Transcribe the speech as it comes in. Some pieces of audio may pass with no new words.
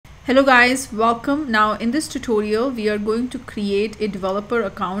Hello guys, welcome. Now in this tutorial we are going to create a developer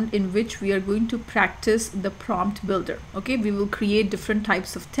account in which we are going to practice the prompt builder. Okay, we will create different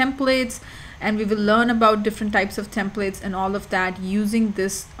types of templates and we will learn about different types of templates and all of that using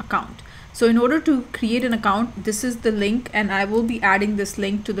this account. So in order to create an account, this is the link and I will be adding this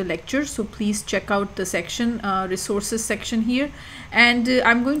link to the lecture, so please check out the section, resources section here, and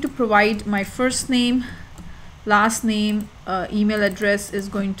I'm going to provide my first name, last name, email address is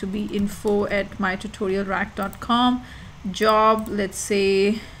going to be info@mytutorialrack.com, job, let's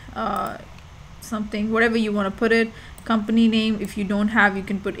say something, whatever you want to put it, company name, if you don't have, you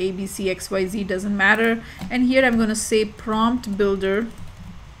can put ABC XYZ, doesn't matter. And here I'm going to say prompt builder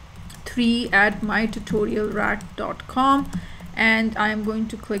 3@mytutorialrack.com, and I'm going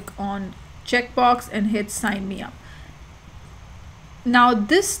to click on checkbox and hit sign me up. Now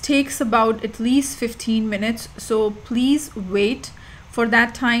this takes about at least 15 minutes, so please wait for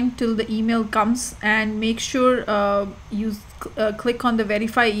that time till the email comes, and make sure you click on the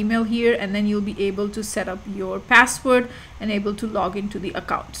verify email here, and then you'll be able to set up your password and able to log into the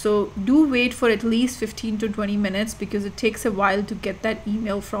account. So do wait for at least 15 to 20 minutes because it takes a while to get that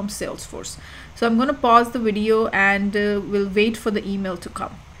email from Salesforce. So I'm going to pause the video and we'll wait for the email to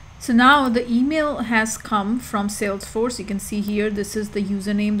come. So now the email has come from Salesforce. You can see here, this is the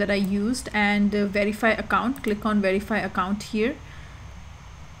username that I used, and verify account. Click on verify account here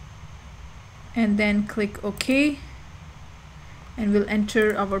and then click OK, and we'll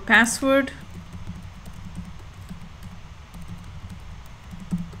enter our password.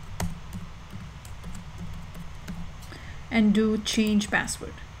 And do change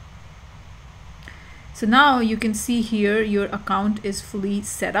password. So now you can see here your account is fully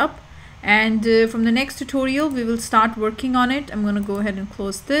set up, and from the next tutorial we will start working on it. I'm going to go ahead and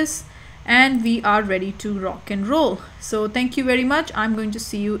close this, and we are ready to rock and roll. So thank you very much. I'm going to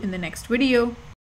see you in the next video.